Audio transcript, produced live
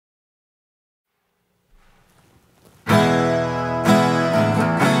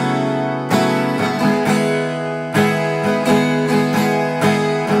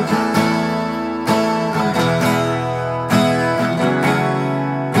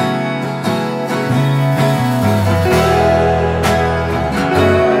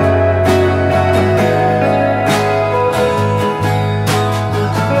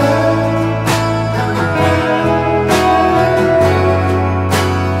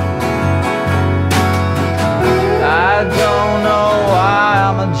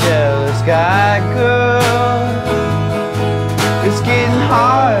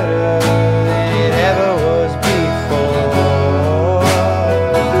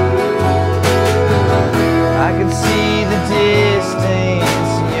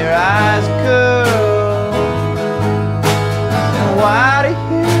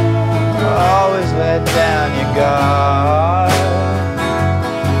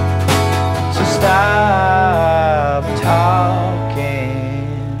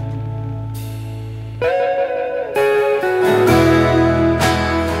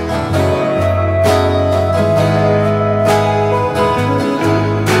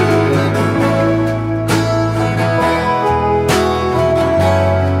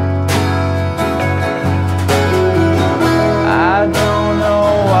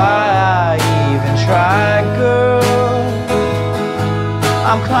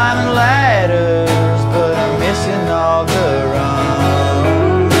I'm climbing ladders, but I'm missing all the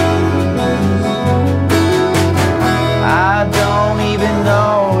runs. I don't even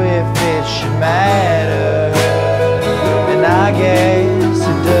know if it should matter, and I guess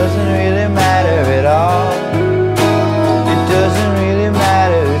it doesn't really matter at all. It doesn't really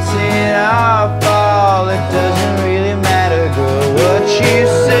matter, it's in our fall. It doesn't really matter, girl, what you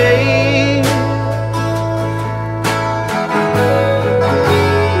say.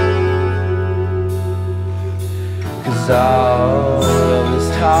 'Cause all of this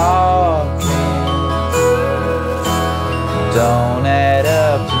talking don't add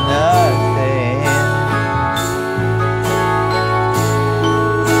up to nothing.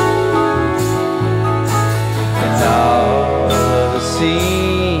 And all of the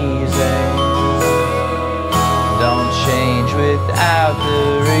seasons don't change without the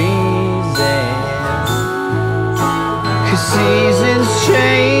reason. 'Cause seasons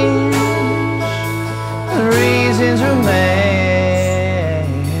change, reasons remain.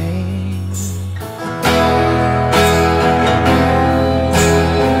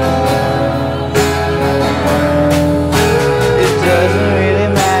 It doesn't really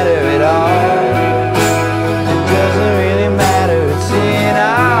matter at all. It doesn't really matter, it's in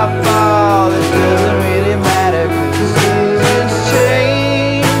our fall. It doesn't really matter, 'cause seasons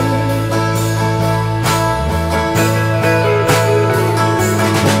change.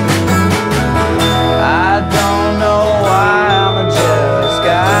 I don't know why I'm a jealous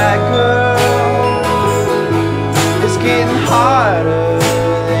guy, girl. It's getting harder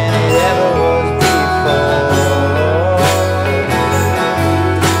than it ever was before.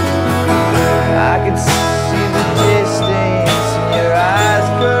 I can see the distance in your eyes,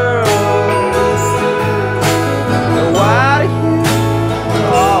 girl. But why do you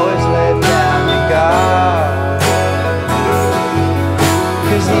always let down your guard?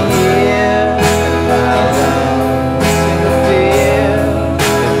 'Cause the